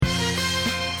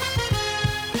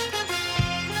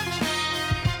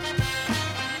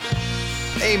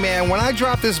Hey man, when I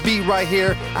drop this beat right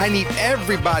here, I need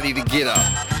everybody to get up.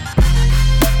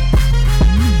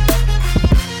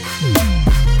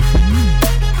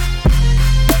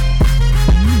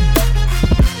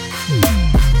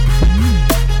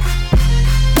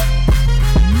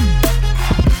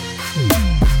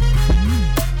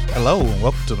 Hello and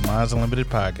welcome to the Minds Unlimited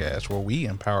podcast, where we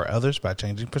empower others by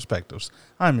changing perspectives.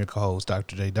 I'm your co-host,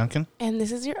 Dr. J. Duncan. And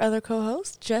this is your other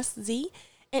co-host, Just Z.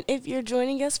 And if you're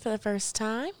joining us for the first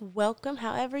time, welcome.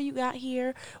 However you got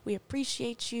here, we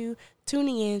appreciate you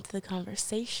tuning in to the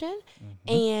conversation.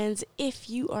 And if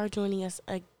you are joining us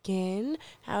again,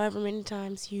 however many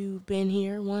times you've been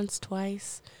here, once,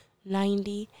 twice,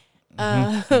 90.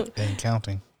 And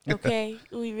counting. Okay,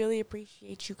 we really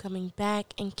appreciate you coming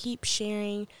back and keep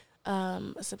sharing,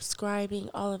 subscribing,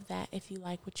 all of that if you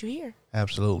like what you hear.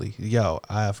 Absolutely. Yo,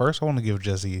 first I want to give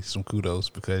Jessie some kudos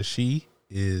because she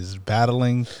is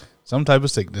battling some type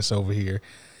of sickness over here,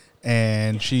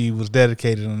 and she was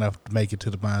dedicated enough to make it to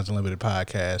the Minds Unlimited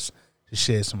podcast to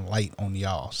shed some light on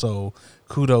y'all. So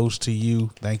kudos to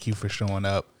you. Thank you for showing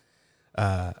up.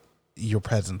 Your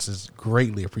presence is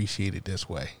greatly appreciated this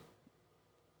way.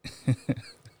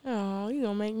 Oh, you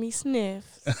gonna make me sniff.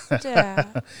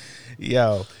 Stop.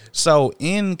 Yo, so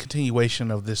in continuation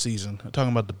of this season, I'm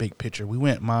talking about the big picture. We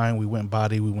went mind, we went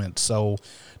body, we went soul.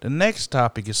 The next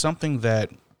topic is something that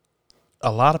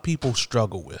a lot of people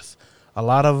struggle with. A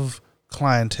lot of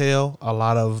clientele, a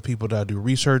lot of people that I do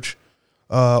research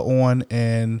on,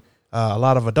 and a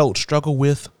lot of adults struggle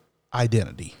with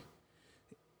identity.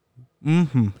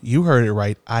 You heard it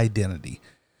right, identity.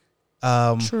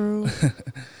 True.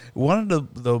 One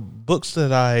of the books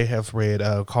that I have read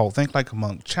called Think Like a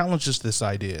Monk challenges this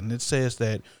idea, and it says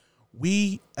that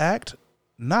we act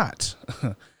not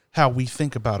how we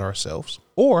think about ourselves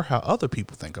or how other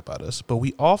people think about us, but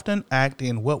we often act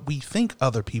in what we think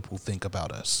other people think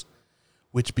about us,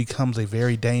 which becomes a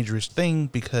very dangerous thing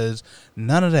because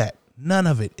none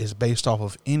of it is based off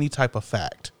of any type of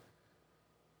fact.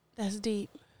 That's deep.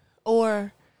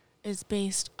 Or is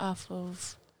based off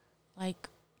of like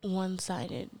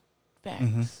one-sided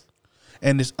facts.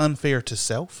 And it's unfair to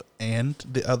self and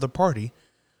the other party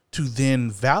to then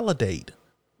validate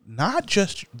not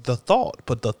just the thought,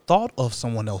 but the thought of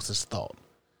someone else's thought.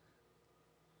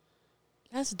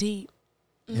 That's deep.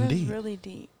 Indeed. That's really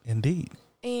deep. Indeed.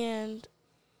 And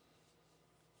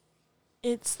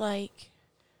it's like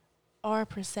our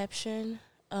perception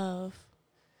of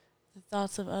the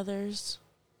thoughts of others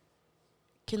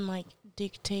can like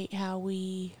dictate how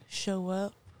we show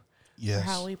up. Yes. Or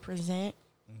how we present.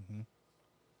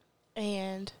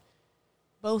 And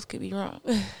both could be wrong.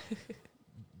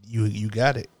 You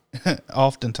got it.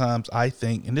 Oftentimes I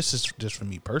think, and this is just for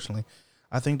me personally,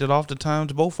 I think that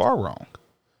oftentimes both are wrong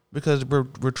because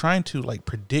we're trying to like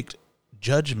predict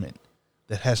judgment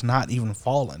that has not even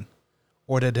fallen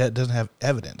or that doesn't have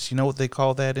evidence. You know what they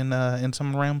call that in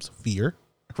some realms? Fear,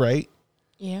 right?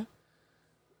 Yeah.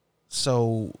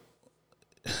 So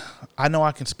I know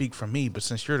I can speak for me, but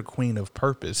since you're the queen of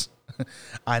purpose,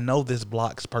 I know this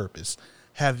blocks purpose.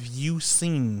 Have you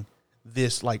seen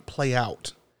this like play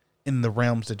out in the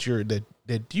realms that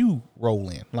you roll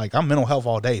in? Like I'm mental health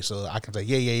all day, so I can say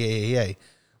yay.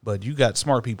 But you got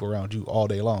smart people around you all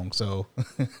day long. So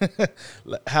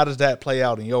how does that play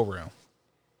out in your realm?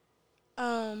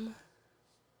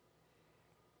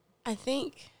 I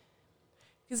think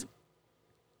because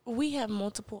we have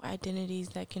multiple identities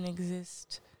that can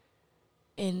exist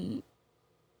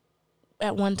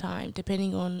at one time,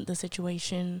 depending on the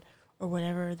situation or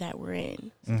whatever that we're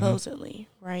in, supposedly,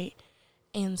 right?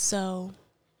 And so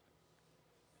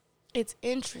it's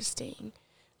interesting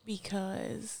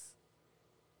because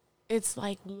it's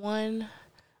like one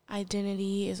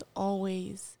identity is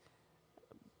always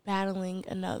battling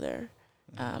another.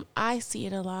 I see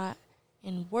it a lot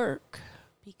in work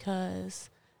because,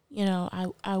 you know,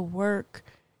 I work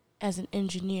as an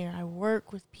engineer. I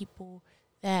work with people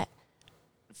that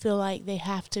feel like they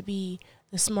have to be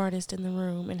the smartest in the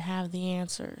room and have the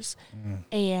answers.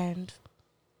 And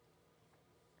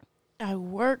I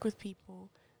work with people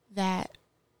that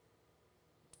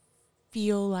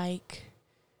feel like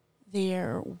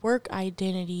their work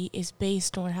identity is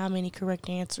based on how many correct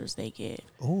answers they give.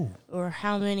 Oh. Or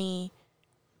how many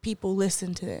people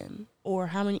listen to them, or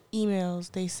how many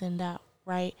emails they send out,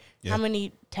 right? Yeah. How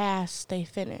many tasks they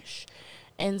finish.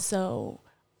 And so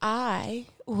I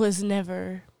was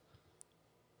never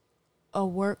a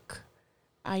work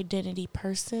identity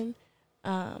person,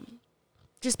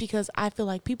 just because I feel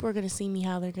like people are going to see me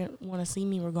how they're going to want to see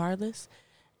me regardless.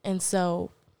 And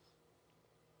so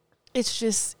it's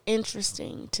just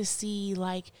interesting to see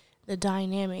like the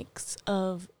dynamics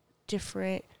of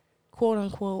different quote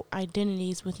unquote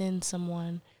identities within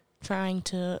someone, trying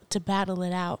to battle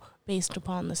it out based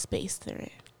upon the space they're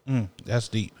in. That's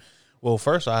deep. Well,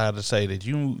 first I had to say that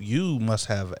you must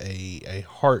have a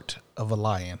heart of a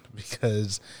lion,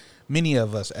 because many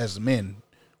of us as men,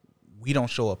 we don't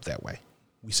show up that way.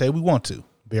 We say we want to.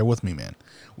 Bear with me, man.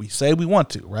 We say we want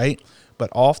to, right? But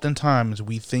oftentimes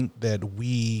we think that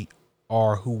we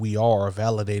are who we are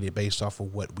validated based off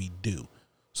of what we do.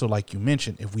 So like you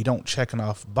mentioned, if we don't check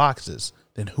enough boxes,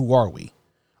 then who are we?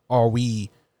 Are we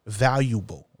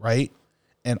valuable, right?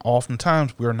 And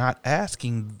oftentimes we're not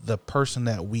asking the person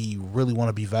that we really want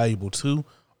to be valuable to,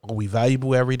 are we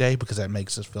valuable every day? Because that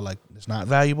makes us feel like it's not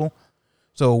valuable.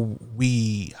 So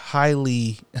we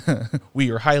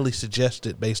are highly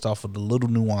suggested based off of the little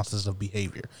nuances of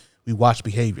behavior. We watch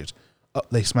behaviors. Oh,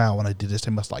 they smile when I did this.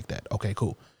 They must like that. Okay,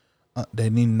 cool. They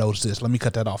didn't even notice this. Let me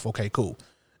cut that off. Okay, cool.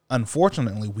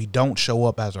 Unfortunately, we don't show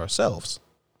up as ourselves,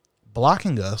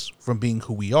 blocking us from being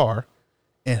who we are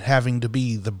and having to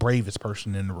be the bravest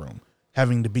person in the room,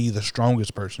 having to be the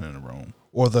strongest person in the room,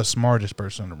 or the smartest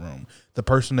person in the room, the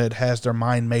person that has their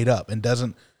mind made up and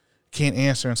can't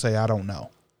answer and say, I don't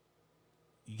know.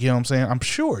 You know what I'm saying? I'm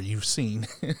sure you've seen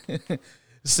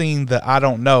the I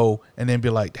don't know and then be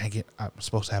like, dang it, I'm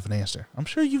supposed to have an answer. I'm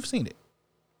sure you've seen it.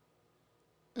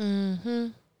 Mm-hmm.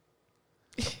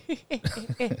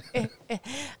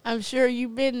 I'm sure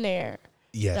you've been there.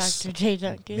 Yes. Dr. J.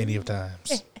 Duncan. Many of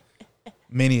times.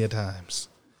 Many a times.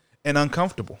 And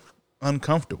uncomfortable.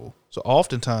 So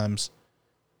oftentimes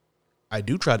I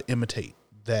do try to imitate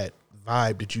that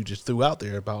vibe that you just threw out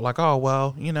there about like, oh,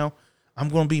 well, I'm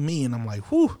going to be me. And I'm like,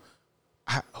 who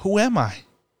am I?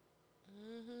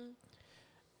 Mm-hmm.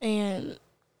 And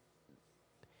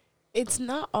it's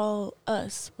not all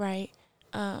us, right?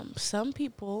 Some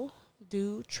people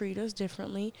do treat us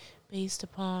differently based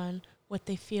upon what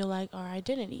they feel like our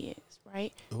identity is,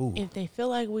 right? Ooh. If they feel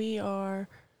like we are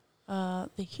the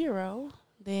hero,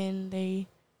 then they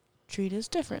treat us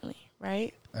differently,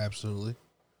 right? Absolutely.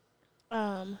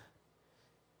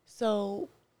 So,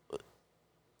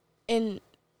 and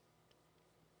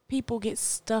people get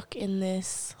stuck in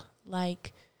this,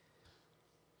 like,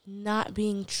 not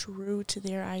being true to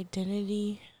their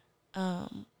identity,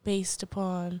 based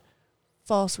upon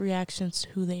false reactions to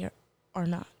who they are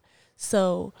not.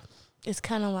 So it's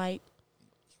kind of like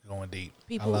going deep.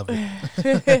 People, I love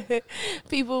it.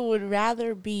 People would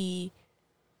rather be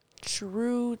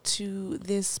true to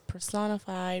this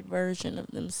personified version of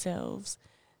themselves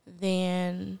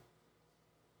than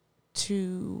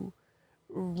to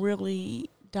really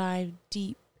dive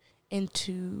deep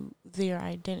into their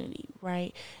identity,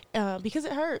 right? Because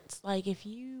it hurts. Like, if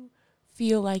you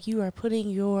feel like you are putting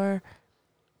your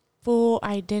full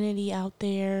identity out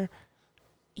there,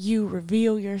 you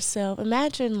reveal yourself.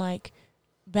 Imagine, like,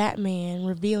 Batman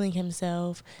revealing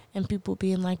himself and people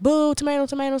being like, boo, tomato,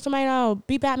 tomato, tomato,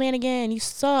 be Batman again, you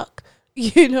suck.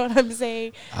 You know what I'm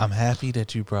saying? I'm happy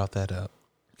that you brought that up.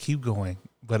 Keep going,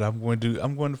 but I'm going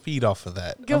to feed off of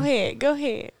that. Go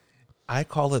ahead. I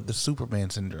call it the Superman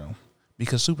syndrome,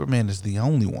 because Superman is the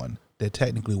only one that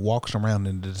technically walks around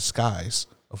in the disguise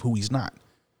of who he's not.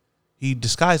 He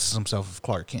disguises himself as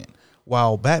Clark Kent,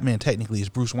 while Batman technically is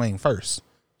Bruce Wayne first.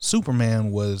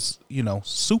 Superman was,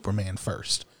 Superman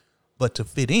first. But to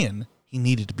fit in, he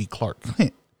needed to be Clark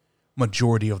Kent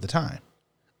majority of the time.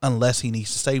 Unless he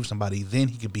needs to save somebody, then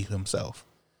he can be himself.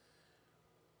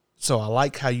 So I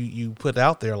like how you put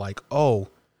out there like, oh,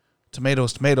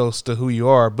 tomatoes to who you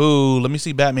are. Boo, let me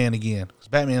see Batman again. 'Cause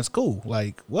Batman's cool.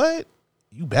 Like, what?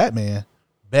 You Batman?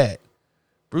 Bet.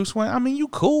 Bruce Wayne, I mean, you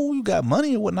cool. You got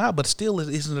money and whatnot, but still, it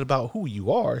isn't about who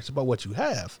you are. It's about what you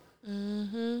have.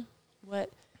 Mm-hmm. What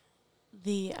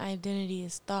the identity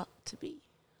is thought to be,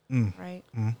 right?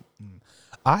 Mm-hmm.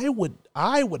 I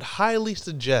would highly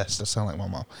suggest, that sound like my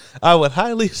mom, I would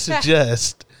highly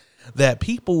suggest that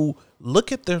people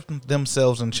look at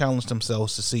themselves and challenge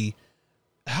themselves to see,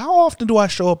 how often do I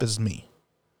show up as me?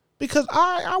 Because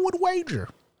I would wager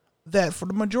that for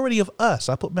the majority of us,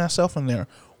 I put myself in there,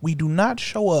 we do not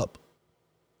show up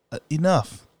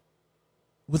enough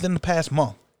within the past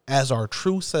month as our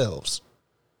true selves.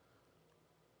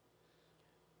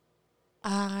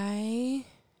 I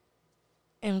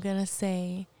am going to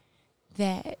say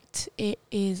that it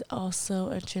is also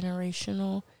a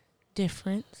generational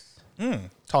difference.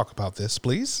 Talk about this,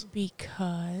 please.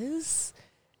 Because,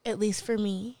 at least for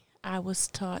me, I was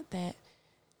taught that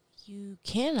you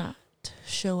cannot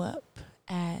show up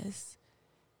as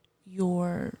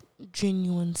your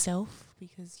genuine self,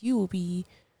 because you will be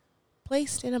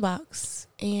placed in a box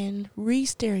and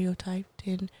re-stereotyped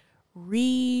and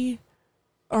re-labeled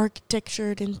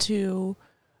architectured into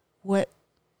what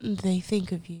they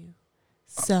think of you.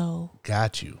 So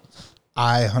Got you.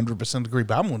 I 100% agree,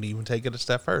 but I'm going to even take it a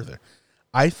step further.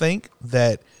 I think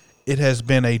that it has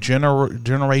been a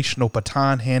generational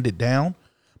baton handed down,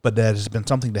 but that has been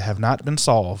something that have not been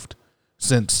solved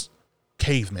since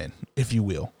cavemen, if you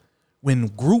will. When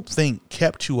groupthink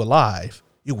kept you alive,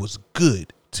 it was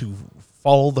good to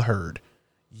follow the herd.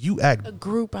 You act a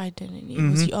group identity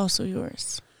was also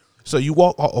yours. so you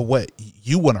walk away.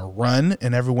 You want to run,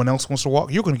 and everyone else wants to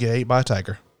walk. You're going to get ate by a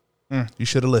tiger. You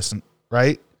should have listened,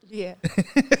 right? Yeah.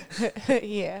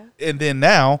 Yeah. And then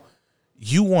now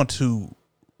you want to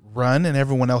run and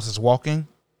everyone else is walking.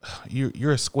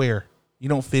 You're a square. You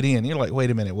don't fit in. You're like, wait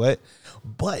a minute, what?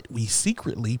 But we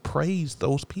secretly praise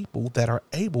those people that are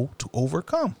able to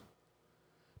overcome.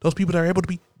 Those people that are able to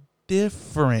be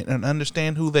different and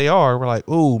understand who they are. We're like,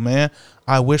 oh man,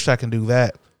 I wish I can do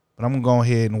that, but I'm gonna go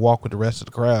ahead and walk with the rest of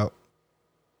the crowd.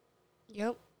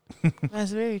 Yep.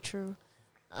 That's very true.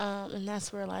 And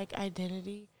that's where like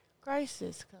identity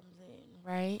crisis comes in,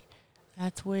 right?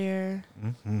 That's where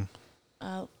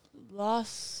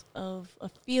loss of a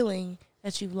feeling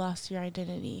that you've lost your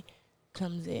identity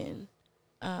comes in,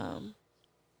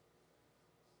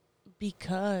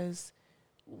 because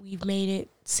we've made it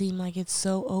seem like it's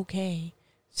so okay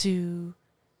to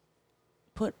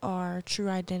put our true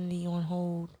identity on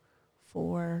hold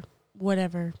for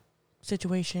whatever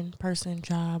situation, person,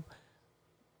 job,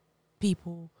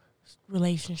 people,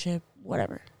 relationship,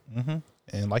 whatever.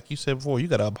 And like you said before, you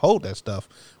got to uphold that stuff.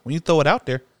 When you throw it out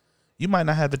there, you might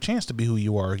not have the chance to be who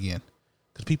you are again,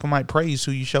 because people might praise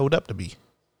who you showed up to be.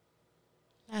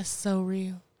 That's so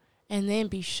real. And then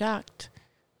be shocked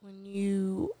when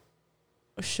you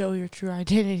show your true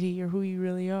identity or who you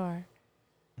really are.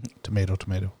 Tomato,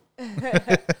 tomato.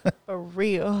 For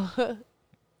real.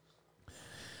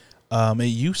 It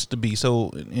used to be,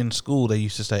 so in school they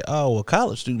used to say, oh, well,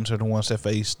 college students are the ones that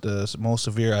face the most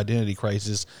severe identity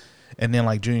crisis, and then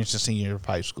like juniors and seniors of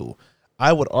high school.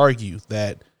 I would argue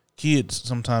that kids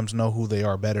sometimes know who they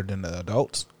are better than the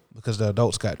adults, because the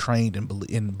adults got trained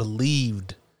and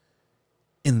believed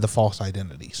in the false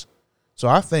identities. So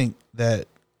I think that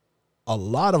a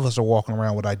lot of us are walking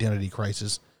around with identity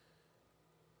crisis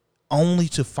only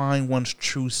to find one's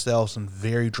true selves in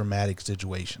very dramatic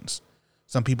situations.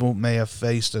 Some people may have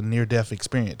faced a near-death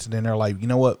experience, and then they're like, you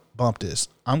know what, bump this.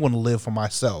 I'm going to live for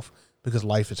myself because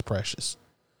life is precious.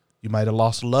 You might have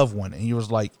lost a loved one, and you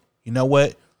was like, you know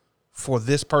what, for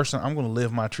this person, I'm going to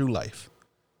live my true life.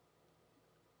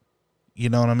 You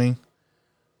know what I mean?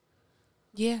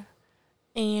 Yeah.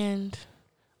 And,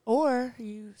 or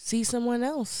you see someone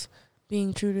else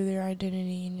being true to their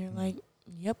identity, and you're like,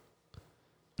 yep,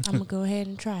 I'm going to go ahead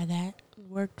and try that. It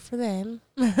worked for them.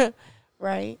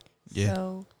 Right?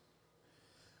 Yeah.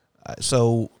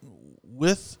 So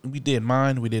we did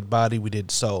mind, we did body, we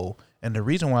did soul. And the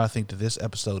reason why I think that this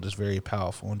episode is very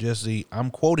powerful, and Jesse, I'm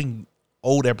quoting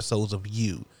old episodes of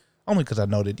you, only because I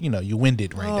know that, you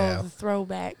winded right now. The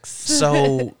throwbacks.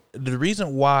 So the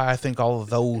reason why I think all of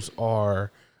those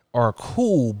are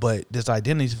cool, but this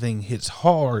identity thing hits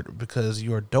hard because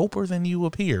you're doper than you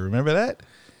appear. Remember that?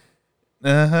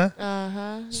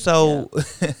 So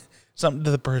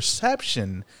the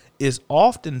perception is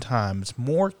oftentimes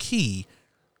more key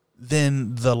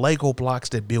than the Lego blocks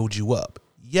that build you up.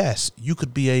 Yes, you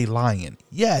could be a lion.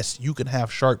 Yes, you can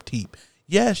have sharp teeth.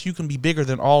 Yes, you can be bigger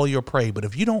than all of your prey. But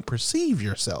if you don't perceive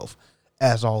yourself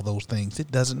as all those things,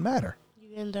 it doesn't matter.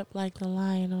 You end up like the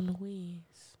lion on the wheeze.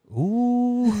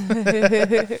 Ooh.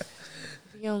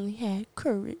 He only had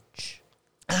courage.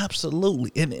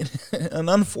 Absolutely. And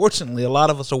unfortunately, a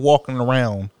lot of us are walking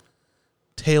around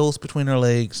tails between our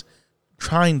legs,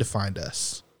 trying to find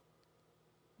us,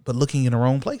 but looking in the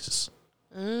wrong places.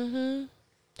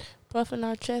 Puffing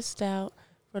our chest out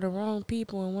for the wrong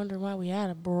people and wondering why we out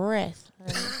of breath.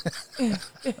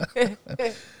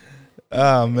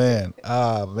 Oh man.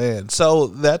 So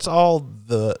that's all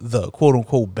the quote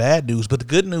unquote bad news. But the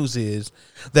good news is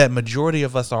that majority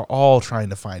of us are all trying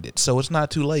to find it. So it's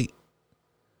not too late.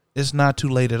 It's not too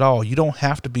late at all. You don't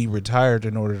have to be retired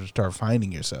in order to start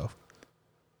finding yourself.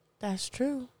 That's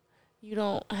true. You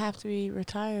don't have to be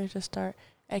retired to start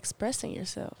expressing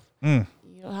yourself. You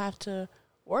don't have to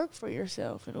work for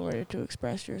yourself in order to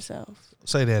express yourself.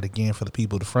 Say that again for the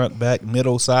people: the front, back,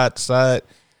 middle, side to side.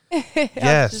 Yes,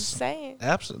 I'm just saying.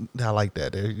 Absolutely, I like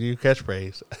that. There, your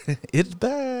catchphrase. It's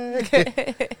back.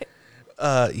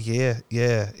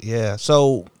 Yeah.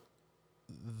 So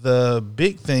the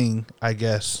big thing, I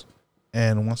guess,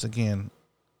 and once again,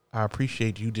 I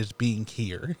appreciate you just being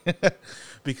here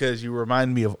because you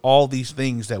remind me of all these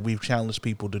things that we've challenged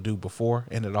people to do before,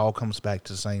 and it all comes back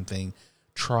to the same thing.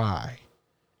 Try.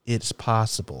 It's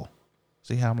possible.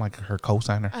 See how I'm like her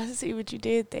cosigner? I see what you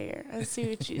did there.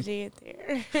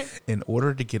 In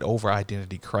order to get over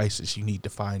identity crisis, you need to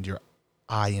find your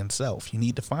I in self. You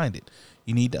need to find it.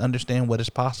 You need to understand what is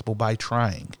possible by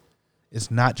trying. It's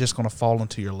not just going to fall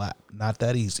into your lap. Not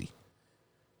that easy.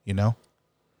 You know?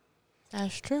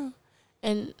 That's true.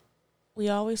 And we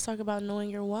always talk about knowing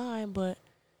your why, but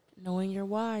knowing your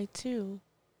why too.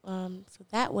 So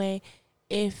that way,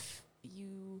 if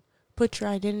you put your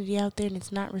identity out there and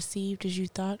it's not received as you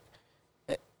thought,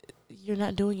 you're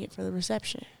not doing it for the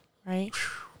reception, right?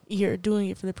 You're doing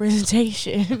it for the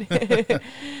presentation.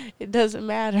 It doesn't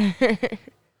matter.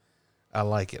 I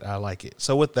like it.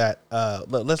 So with that,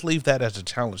 let's leave that as a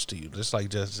challenge to you. Just like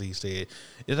Jesse said,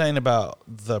 it ain't about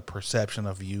the perception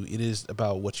of you. It is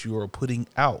about what you are putting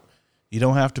out. You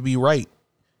don't have to be right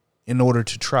in order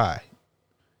to try.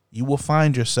 You will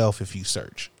find yourself if you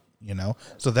search, you know?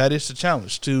 So that is the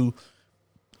challenge, to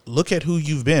look at who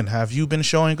you've been. Have you been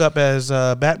showing up as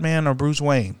Batman or Bruce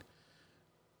Wayne?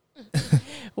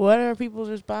 What are people's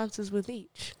responses with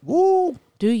each? Woo!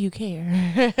 Do you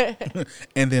care?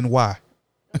 And then why?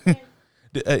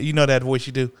 You know that voice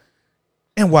you do?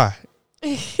 And why?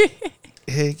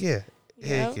 Heck yeah.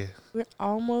 Heck yeah. We're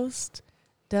almost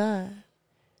done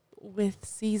with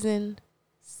season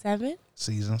 7.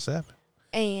 Season 7.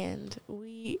 And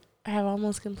we have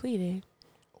almost completed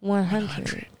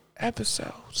 100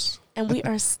 episodes. And we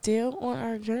are still on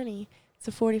our journey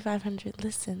to 4,500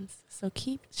 listens. So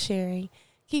keep sharing,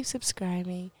 keep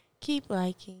subscribing, keep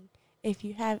liking. If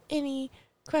you have any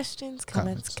questions,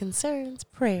 comments, concerns,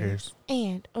 prayers,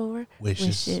 and or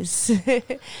wishes,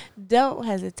 don't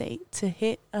hesitate to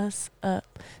hit us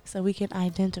up so we can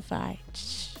identify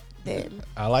them.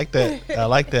 I like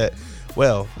that.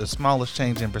 Well, the smallest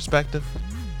change in perspective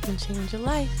can change your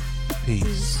life.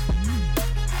 Peace.